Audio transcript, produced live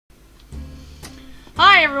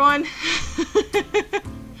Hi everyone.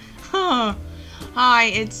 Huh. Hi,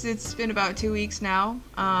 it's been about 2 weeks now.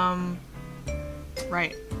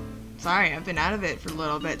 Right. Sorry, I've been out of it for a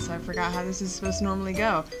little bit, so I forgot how this is supposed to normally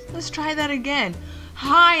go. Let's try that again.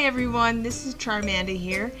 Hi everyone, this is Charmanda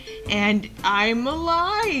here, and I'm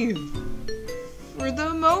alive for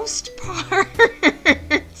the most part.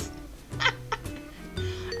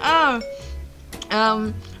 Oh,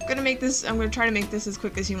 I'm gonna try to make this as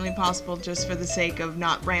quick as humanly possible just for the sake of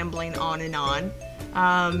not rambling on and on.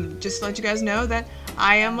 Just to let you guys know that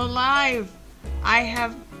I am alive. I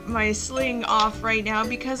have my sling off right now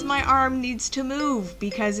because my arm needs to move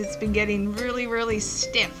because it's been getting really, really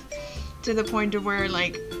stiff to the point of where,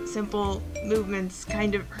 like, simple movements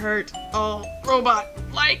kind of hurt all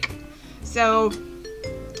robot-like. So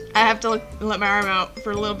I have to let my arm out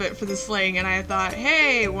for a little bit for the sling, and I thought,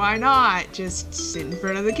 hey, why not just sit in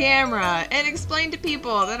front of the camera and explain to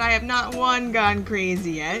people that I have not, one, gone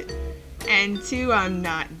crazy yet, and two, I'm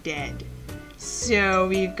not dead. So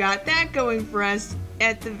we've got that going for us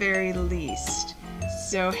at the very least.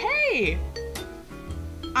 So hey,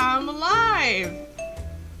 I'm alive.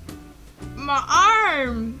 My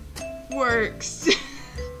arm works.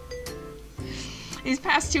 These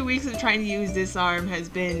past 2 weeks of trying to use this arm has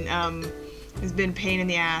been pain in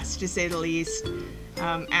the ass, to say the least.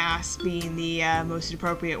 Ass being the most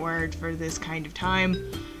appropriate word for this kind of time.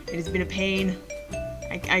 It has been a pain.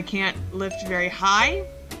 I can't lift very high,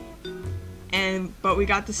 but we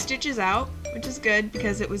got the stitches out, which is good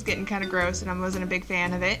because it was getting kind of gross and I wasn't a big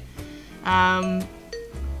fan of it.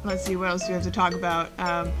 Let's see, what else do we have to talk about?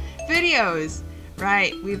 Videos.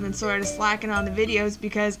 Right, we've been sort of slacking on the videos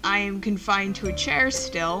because I am confined to a chair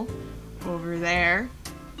still, over there,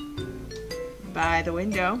 by the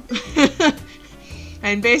window.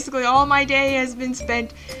 And basically all my day has been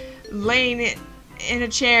spent laying in a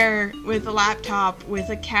chair with a laptop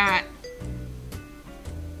with a cat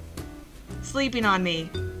sleeping on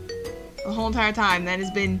me the whole entire time. That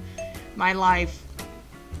has been my life,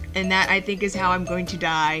 and that, I think, is how I'm going to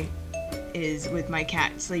die. Is with my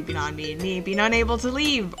cat sleeping on me and me being unable to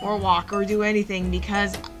leave or walk or do anything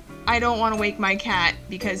because I don't want to wake my cat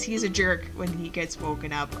because he's a jerk when he gets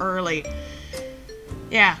woken up early.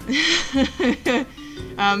 Yeah.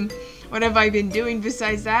 What have I been doing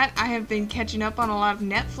besides that? I have been catching up on a lot of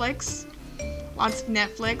Netflix. Lots of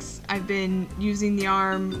Netflix. I've been using the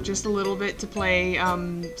arm just a little bit to play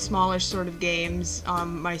smallish sort of games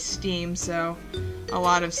on my Steam, so a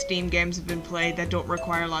lot of Steam games have been played that don't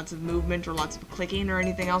require lots of movement or lots of clicking or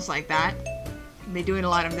anything else like that. I've been doing a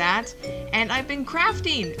lot of that. And I've been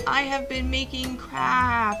crafting. I have been making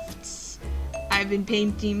crafts. I've been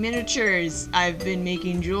painting miniatures. I've been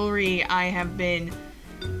making jewelry. I have been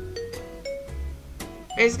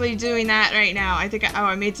basically doing that right now.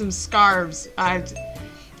 I made some scarves.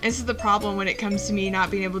 This is the problem when it comes to me not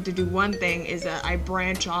being able to do one thing, is that I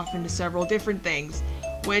branch off into several different things.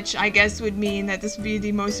 Which I guess would mean that this would be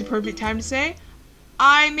the most appropriate time to say,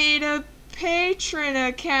 I made a patron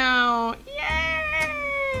account!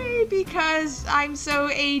 Yay! Because I'm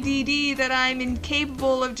so ADD that I'm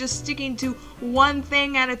incapable of just sticking to one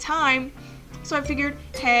thing at a time. So I figured,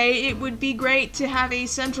 hey, it would be great to have a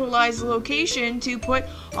centralized location to put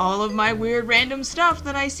all of my weird random stuff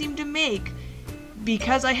that I seem to make.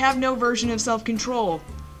 Because I have no version of self-control.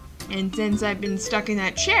 And since I've been stuck in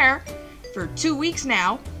that chair for 2 weeks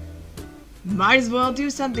now, might as well do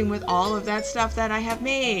something with all of that stuff that I have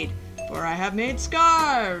made. For I have made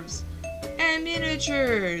scarves, and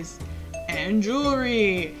miniatures, and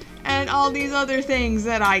jewelry, and all these other things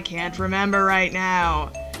that I can't remember right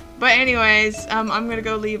now. But anyways, I'm gonna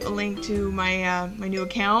go leave a link to my my new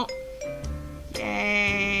account.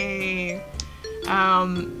 Yay!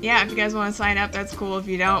 Yeah, if you guys want to sign up, that's cool. If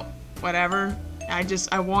you don't, whatever.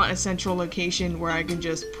 I want a central location where I can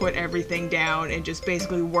just put everything down and just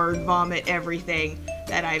basically word vomit everything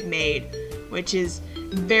that I've made, which is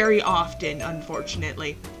very often,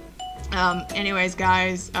 unfortunately. Anyways,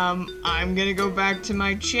 guys, I'm gonna go back to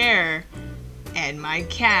my chair and my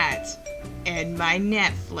cat and my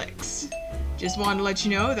Netflix. Just wanted to let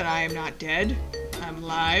you know that I am not dead. I'm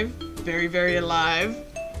alive. Very, very alive.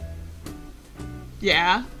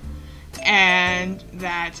 Yeah. And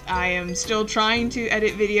that I am still trying to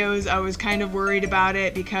edit videos. I was kind of worried about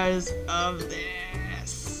it because of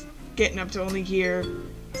this. Getting up to only here.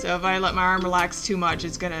 So if I let my arm relax too much,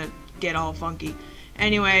 it's gonna get all funky.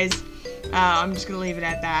 Anyways, I'm just gonna leave it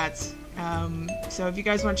at that. So if you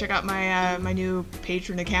guys want to check out my my new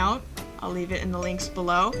Patreon account, I'll leave it in the links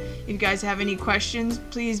below. If you guys have any questions,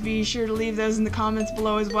 please be sure to leave those in the comments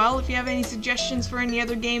below as well. If you have any suggestions for any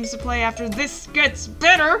other games to play after this gets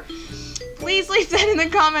better, please leave that in the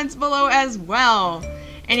comments below as well.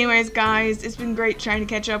 Anyways, guys, it's been great trying to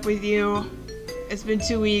catch up with you. It's been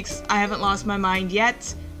 2 weeks. I haven't lost my mind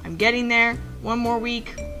yet. I'm getting there. One more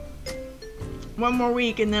week,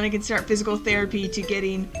 and then I can start physical therapy to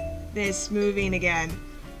getting this moving again.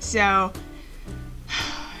 So,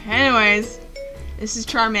 anyways, this is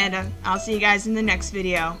Charmanda. I'll see you guys in the next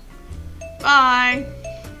video. Bye!